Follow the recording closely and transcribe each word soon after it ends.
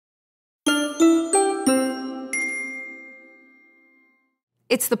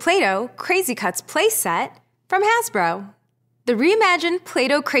It's the Play-Doh Crazy Cuts play set from Hasbro. The reimagined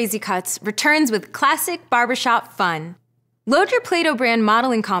Play-Doh Crazy Cuts returns with classic barbershop fun. Load your Play-Doh brand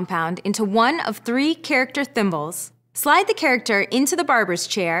modeling compound into one of 3 character thimbles. Slide the character into the barber's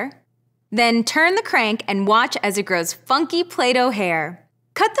chair. Then turn the crank and watch as it grows funky Play-Doh hair.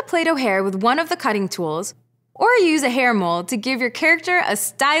 Cut the Play-Doh hair with one of the cutting tools, or use a hair mold to give your character a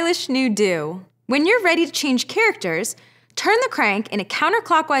stylish new do. When you're ready to change characters, turn the crank in a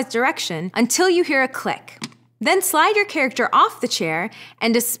counterclockwise direction until you hear a click. Then slide your character off the chair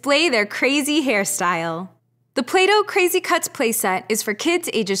and display their crazy hairstyle. The Play-Doh Crazy Cuts playset is for kids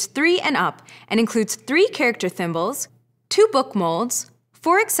ages 3 and up and includes 3 character thimbles, 2 book molds,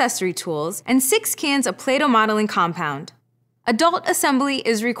 4 accessory tools, and 6 cans of Play-Doh modeling compound. Adult assembly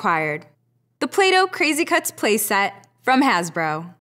is required. The Play-Doh Crazy Cuts playset from Hasbro.